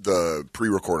the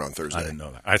pre-record on Thursday. I didn't know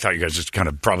that. I thought you guys just kind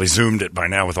of probably Zoomed it by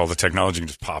now with all the technology and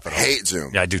just pop it I hate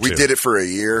Zoom. Yeah, I do too. We did it for a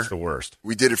year. It's the worst.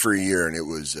 We did it for a year, and it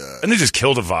was... and they just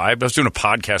killed a vibe. I was doing a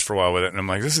podcast for a while with it, and I'm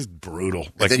like, this is brutal.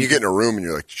 And then you get in a room, and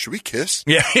you're like, should we kiss?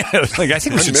 Yeah. Like, I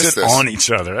think we should sit on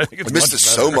each other. I missed it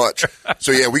so much.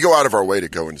 So, yeah, we go out of our way to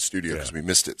go into the studio because we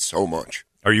missed it so much.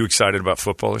 Are you excited about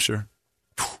football this year?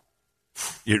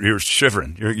 You're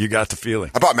shivering. You got the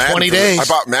feeling. I bought Madden 20 days. I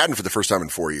bought Madden for the first time in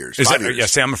 4 years. Yeah,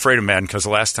 see, I'm afraid of Madden because the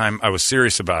last time I was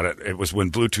serious about it, it was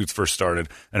when Bluetooth first started,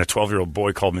 and a 12-year-old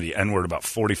boy called me the N-word about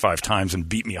 45 times and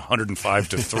beat me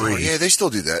 105-3. Oh, yeah, they still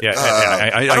do that. Yeah,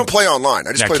 I don't play online.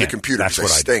 I just play the computer because I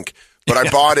stink. But I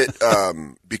bought it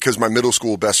because my middle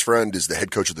school best friend is the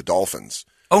head coach of the Dolphins.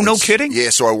 Oh, no kidding? Yeah,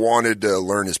 so I wanted to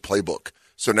learn his playbook.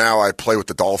 So now I play with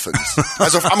the Dolphins.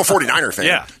 I'm a 49er fan.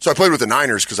 Yeah. So I played with the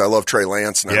Niners because I love Trey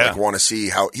Lance, and I want to see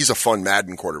how – he's a fun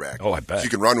Madden quarterback. Oh, I bet. So you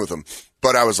can run with him.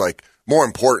 But I was like, more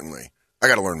importantly, I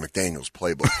got to learn McDaniel's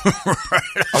playbook. Right.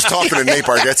 I was talking to Nate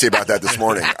Bargatze about that this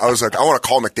morning. I was like, I want to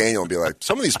call McDaniel and be like,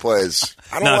 some of these plays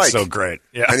I don't like. Not so great.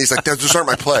 Yeah. And he's like, those aren't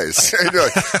my plays. And you're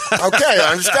like, okay,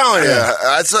 I'm just telling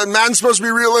you. Madden's supposed to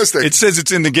be realistic. It says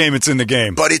it's in the game. It's in the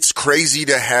game. But it's crazy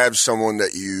to have someone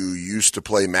that you used to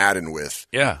play Madden with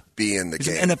be in the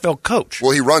game. He's an NFL coach.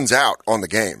 Well, he runs out on the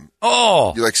game.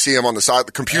 Oh. You see him on the side of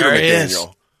the computer, there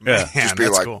McDaniel. Yeah, just be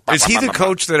like, cool. Is he the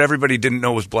coach that everybody didn't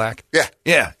know was black? Yeah,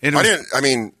 yeah. You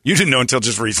didn't know until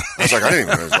just recently. I was like, I didn't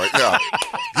even know he was black.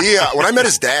 No, when I met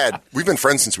his dad, we've been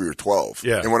friends since we were 12.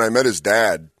 Yeah, and when I met his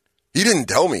dad, he didn't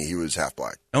tell me he was half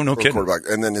black. Oh, no kidding. Quarterback.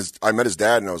 And then I met his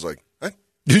dad, and I was like, hey.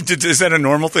 Is that a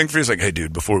normal thing for you? He's like, hey,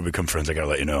 dude, before we become friends, I got to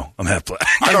let you know I'm half black.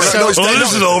 I don't know.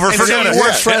 This is over. Forget it. You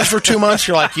weren't friends for 2 months.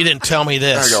 You're like, you didn't tell me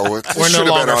this. I go, we're no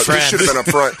longer friends. This should have been up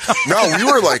front. No,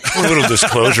 we were like a little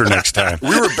disclosure next time.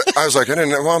 I was like, I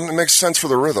didn't. Well, it makes sense for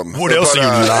the rhythm. What else are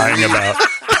you lying about?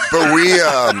 But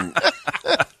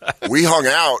we hung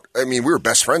out. I mean, we were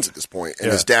best friends at this point,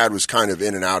 and his dad was kind of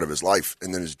in and out of his life.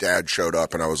 And then his dad showed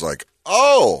up, and I was like,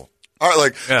 oh, all right.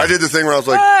 Like I did the thing where I was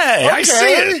like, hey, okay, I see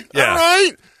it. Yeah. All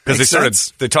right.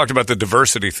 Because they talked about the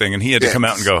diversity thing, and he had to come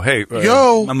out and go, "Hey,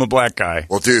 I'm a black guy."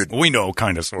 Well, dude, we know,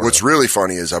 kind of, sort of. What's really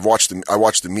funny is I watched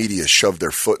the media shove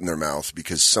their foot in their mouth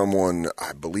because someone,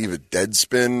 I believe at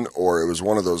Deadspin or it was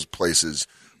one of those places,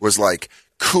 was like,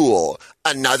 "Cool,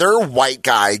 another white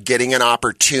guy getting an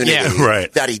opportunity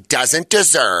that he doesn't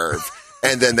deserve."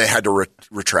 And then they had to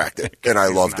retract it, and I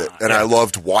loved it, and I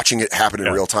loved watching it happen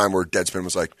in real time. Where Deadspin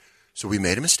was like, "So we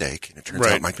made a mistake, and it turns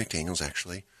out Mike McDaniel's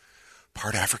actually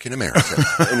part African American."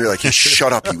 And you're like,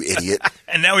 shut up, you idiot.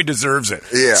 And now he deserves it.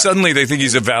 Yeah. Suddenly they think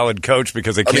he's a valid coach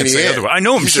because they can't say otherwise. I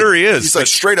know he is. He's like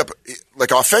straight up,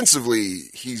 like offensively,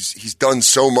 he's done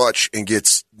so much and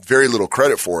gets very little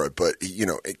credit for it. But,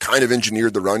 it kind of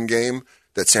engineered the run game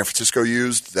that San Francisco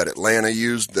used, that Atlanta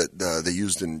used, that they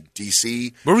used in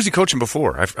D.C. Where was he coaching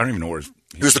before? I don't even know where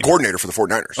he was the coordinator for the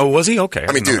 49ers. Oh, was he? Okay.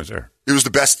 I mean, dude, it was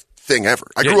the best thing ever.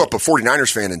 I grew up a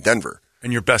 49ers fan in Denver.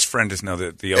 And your best friend is now the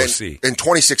OC. In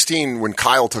 2016, when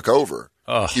Kyle took over,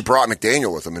 he brought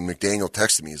McDaniel with him, and McDaniel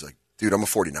texted me. He's like, dude, I'm a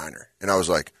 49er. And I was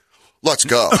like, let's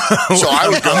go. So I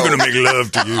would go. I'm going to make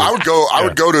love to you. I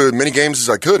would go to as many games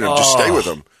as I could and just stay with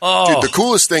him. Dude, the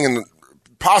coolest thing, and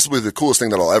possibly the coolest thing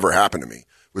that'll ever happen to me,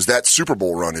 was that Super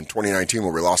Bowl run in 2019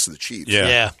 where we lost to the Chiefs.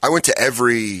 Yeah. I went to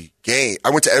every game.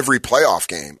 I went to every playoff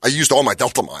game. I used all my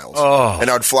Delta miles. And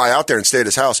I would fly out there and stay at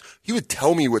his house. He would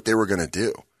tell me what they were going to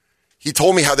do. He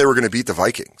told me how they were going to beat the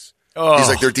Vikings. He's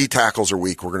like, their D tackles are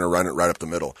weak. We're going to run it right up the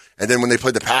middle. And then when they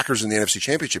played the Packers in the NFC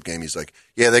Championship game, he's like,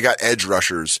 yeah, they got edge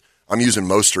rushers. I'm using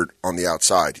Mostert on the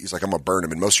outside. He's like, I'm going to burn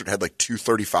him. And Mostert had like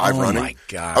 235 running. Oh, my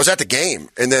God. I was at the game.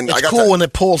 And then I got cool when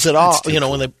it pulls it off. When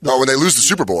they lose the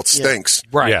Super Bowl, it stinks.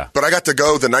 Right. Yeah. But I got to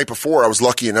go the night before. I was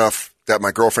lucky enough that my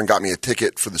girlfriend got me a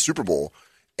ticket for the Super Bowl.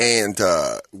 And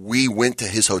we went to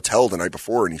his hotel the night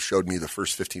before, and he showed me the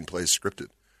first 15 plays scripted.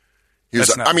 He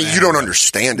was like, you don't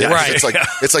understand it. Right.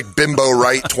 It's like Bimbo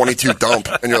Wright 22 dump,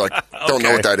 and you're like, don't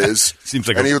know what that is. Seems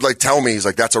like, and he would like tell me, he's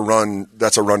like, that's a run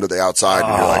to the outside,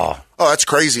 and you're like, oh, that's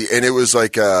crazy. And it was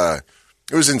like,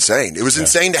 it was insane. It was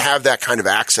insane to have that kind of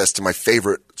access to my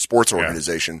favorite sports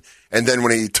organization. And then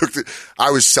when he took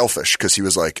I was selfish because he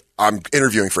was like, I'm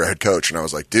interviewing for a head coach, and I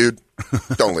was like, dude,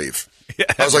 don't leave.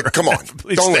 I was like, come on,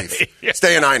 don't leave,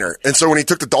 stay a Niner. And so when he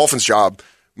took the Dolphins job.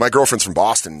 My girlfriend's from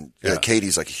Boston.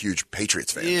 Katie's like a huge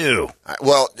Patriots fan. Ew.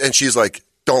 And she's like,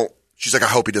 she's like, I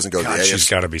hope he doesn't go to the AFC. She's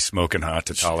got to be smoking hot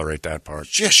to tolerate that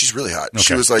part. Yeah, she's really hot. Okay.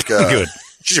 She was like, good.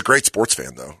 She's a great sports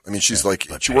fan, though. I mean, she's like,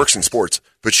 she works in sports.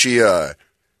 But she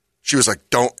was like,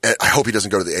 I hope he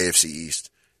doesn't go to the AFC East.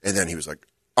 And then he was like,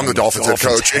 I'm the Dolphins head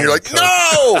coach. And you're like,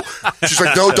 no! She's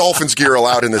like, no Dolphins gear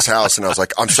allowed in this house. And I was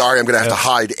like, I'm sorry, I'm going to have to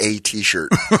hide a T-shirt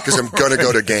because I'm going to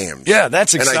go to games. Yeah,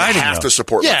 that's exciting. And I have to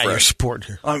support my friends. You're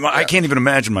supporting her. I can't even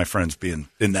imagine my friends being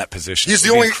in that position. He's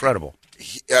the only incredible.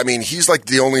 He's like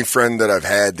the only friend that I've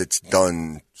had that's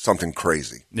done something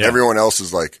crazy. Yeah. Everyone else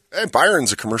is like, hey,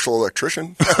 Byron's a commercial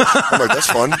electrician. I'm like,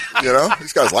 that's fun.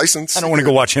 He's got his license. I don't want to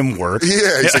go watch him work.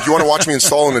 Yeah. He's like, you want to watch me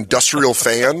install an industrial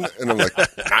fan? And I'm like,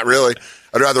 not really.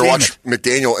 I'd rather watch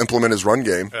McDaniel implement his run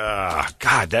game.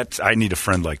 God, I need a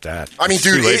friend like that. I mean,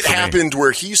 dude, it happened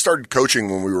where he started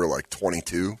coaching when we were like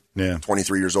 22,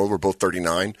 23 years old. We're both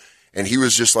 39. And he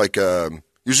was just like, he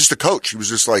was just a coach. He was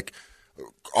just like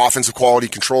offensive quality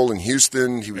control in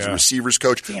Houston. He was a receivers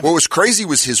coach. What was crazy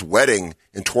was his wedding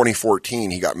in 2014.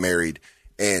 He got married,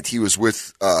 and he was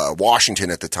with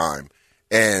Washington at the time.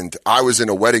 And I was in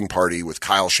a wedding party with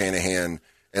Kyle Shanahan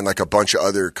and like a bunch of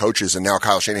other coaches, and now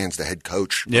Kyle Shanahan's the head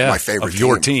coach of my favorite of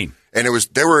your team. And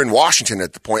they were in Washington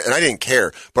at the point, and I didn't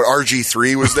care. But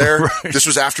RG3 was there. Right. This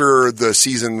was after the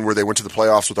season where they went to the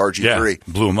playoffs with RG3.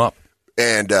 Blew him up.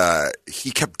 And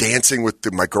he kept dancing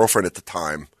with my girlfriend at the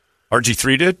time.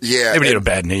 RG3 did? Yeah. Maybe he had a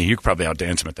bad knee. You could probably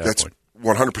outdance him at that point. That's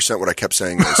 100% what I kept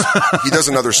saying is, he does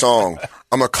another song,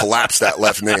 I'm going to collapse that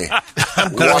left knee.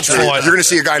 Watch me. You're going to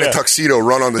see a guy in a tuxedo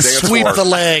run on the dance floor. Sweep the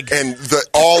leg. And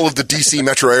all of the D.C.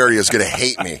 metro area is going to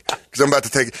hate me because I'm about to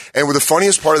take – and the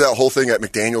funniest part of that whole thing at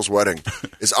McDaniel's wedding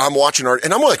is I'm watching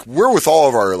and I'm like, we're with all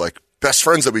of our like best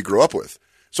friends that we grew up with.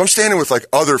 So I'm standing with like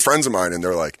other friends of mine, and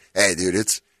they're like, hey, dude,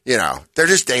 it's – they're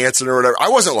just dancing or whatever. I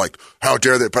wasn't like, how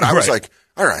dare they? But I was like,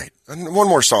 all right, one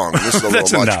more song. This is a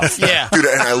little much. Enough. Yeah. Dude,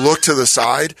 and I look to the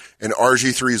side, and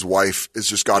RG3's wife has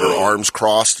just got her arms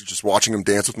crossed, just watching him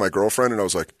dance with my girlfriend, and I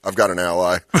was like, I've got an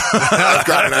ally. I've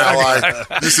got an ally.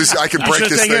 I can break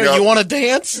this thing up. You want to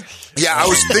dance? Yeah, I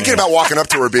was thinking about walking up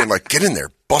to her being like, get in there,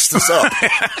 bust this up.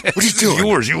 What are you doing?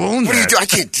 Yours, you own that. What are you doing? I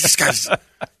can't, this guy's,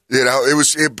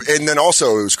 and then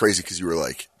also it was crazy because you were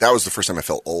like, that was the first time I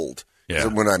felt old. Yeah.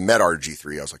 When I met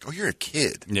RG3, I was like, oh, you're a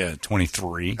kid. Yeah,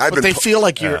 23. But they feel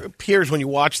like your peers when you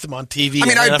watch them on TV. I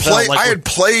mean, I had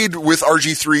played with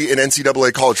RG3 in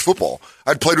NCAA college football.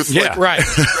 I'd played with,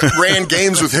 ran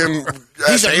games with him.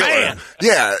 He's a man.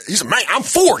 Yeah, he's a man. I'm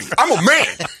 40. I'm a man.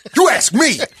 You ask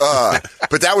me.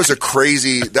 But that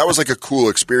was like a cool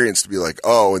experience to be like,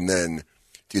 oh, and then,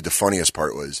 dude, the funniest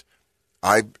part was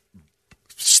I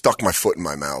stuck my foot in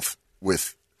my mouth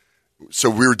with...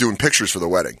 So we were doing pictures for the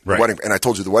wedding. Right. And I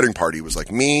told you the wedding party was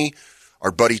like me,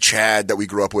 our buddy Chad that we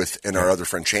grew up with, and our other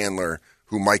friend Chandler,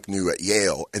 who Mike knew at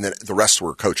Yale, and then the rest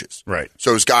were coaches. Right.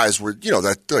 So those guys were,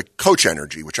 that like coach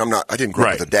energy, which I'm not. I didn't grow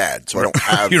up with a dad, so I don't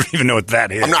have. You don't even know what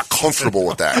that is. I'm not comfortable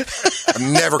with that.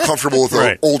 I'm never comfortable with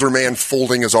an older man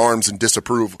folding his arms in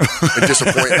disapproval and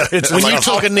disappointment. When you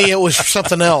took a knee, it was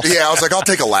something else. Yeah, I was like, I'll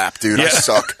take a lap, dude. I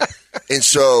suck. And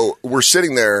so we're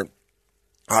sitting there.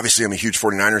 Obviously, I'm a huge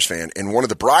 49ers fan, and one of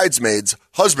the bridesmaids'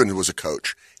 husband was a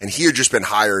coach, and he had just been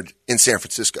hired in San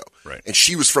Francisco. Right. And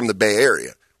she was from the Bay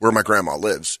Area, where my grandma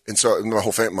lives, and so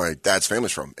my dad's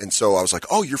family's from. And so I was like,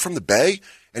 "Oh, you're from the Bay,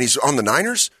 and he's on the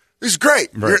Niners? This is great."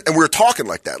 Right. And we were talking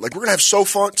like that, like we're gonna have so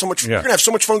much. We're gonna have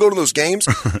so much fun going to those games.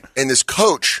 And this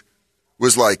coach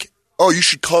was like, "Oh, you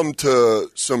should come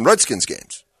to some Redskins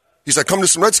games." He's like, "Come to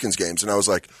some Redskins games," and I was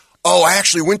like, "Oh, I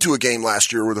actually went to a game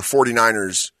last year where the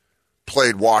 49ers."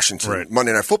 Played Washington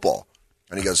Monday Night Football.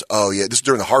 And he goes, oh, yeah, this is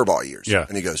during the Harbaugh years. Yeah.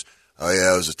 And he goes, oh,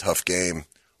 yeah, it was a tough game.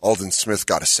 Aldon Smith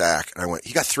got a sack. And I went,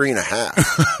 he got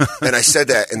 3.5. And I said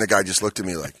that, and the guy just looked at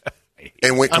me like,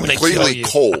 and went completely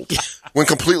cold. Went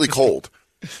completely cold.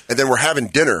 And then we're having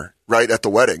dinner right at the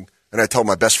wedding. And I tell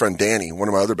my best friend, Danny, one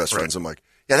of my other best friends, I'm like,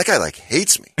 yeah, that guy like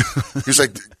hates me. He was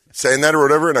like saying that or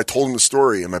whatever. And I told him the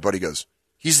story. And my buddy goes,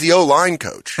 he's the O-line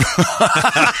coach.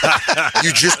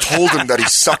 You just told him that he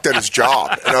sucked at his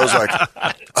job. And I was like,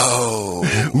 oh.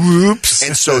 Whoops.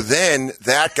 And so then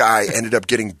that guy ended up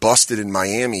getting busted in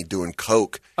Miami doing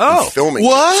coke and filming.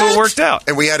 What? So it worked out.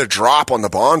 And we had a drop on the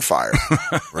bonfire.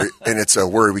 Right? And it's a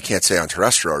word we can't say on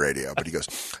terrestrial radio. But he goes,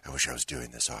 I wish I was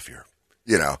doing this off your,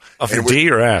 Off your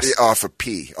D or ass? Off a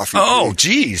P. Off your P.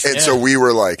 Geez. And so we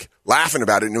were like laughing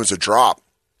about it, and it was a drop.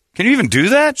 Can you even do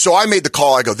that? So I made the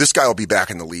call. I go, this guy will be back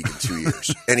in the league in 2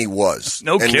 years. And he was.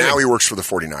 No kidding. And now he works for the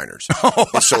 49ers.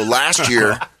 And so last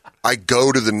year, I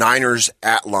go to the Niners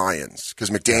at Lions because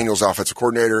McDaniel's offensive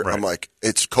coordinator. Right. I'm like,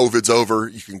 it's COVID's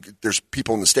over. There's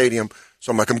people in the stadium.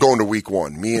 So I'm like, I'm going to week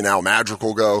 1. Me and Al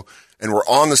Madrigal go. And we're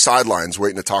on the sidelines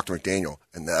waiting to talk to McDaniel.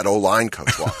 And that O-line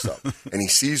coach walks up. And he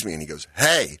sees me and he goes,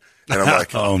 hey. And I'm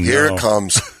like, here it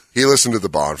comes. He listened to the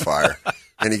bonfire.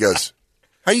 And he goes,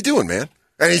 how you doing, man?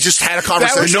 And he just had a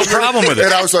conversation. No problem with it.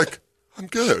 And I was like, I'm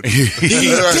good. He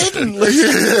didn't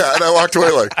listen. Yeah, and I walked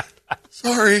away like,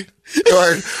 sorry.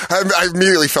 I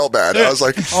immediately felt bad. I was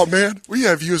like, oh, man, we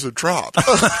have you as a drop.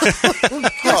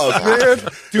 Oh, man.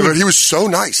 Dude, but he was so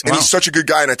nice. And he's such a good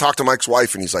guy. And I talked to Mike's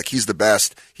wife, and he's like, he's the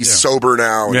best. He's sober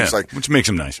now. And he's like, which makes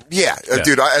him nice. Yeah.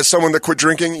 Dude, as someone that quit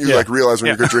drinking, you like realize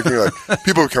when you quit drinking, you're like,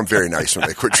 people become very nice when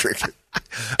they quit drinking.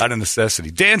 Out of necessity.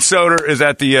 Dan Soder is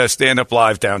at the Stand Up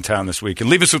Live downtown this week. And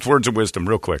leave us with words of wisdom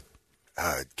real quick.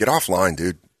 Get offline,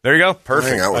 dude. There you go.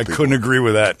 Perfect. I couldn't agree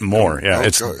with that more. Yeah,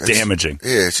 it's damaging.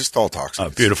 It's just all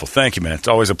toxic. Beautiful. Thank you, man. It's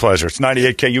always a pleasure. It's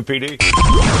 98 KUPD.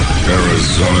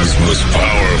 Arizona's most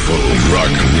powerful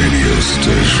rock radio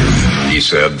station. He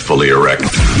said, fully erect. 98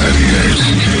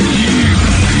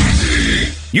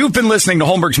 KUPD. You've been listening to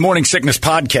Holmberg's Morning Sickness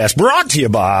Podcast, brought to you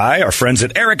by our friends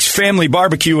at Eric's Family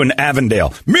Barbecue in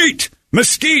Avondale. Meet,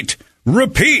 mesquite,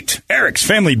 repeat.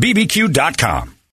 Eric'sFamilyBBQ.com.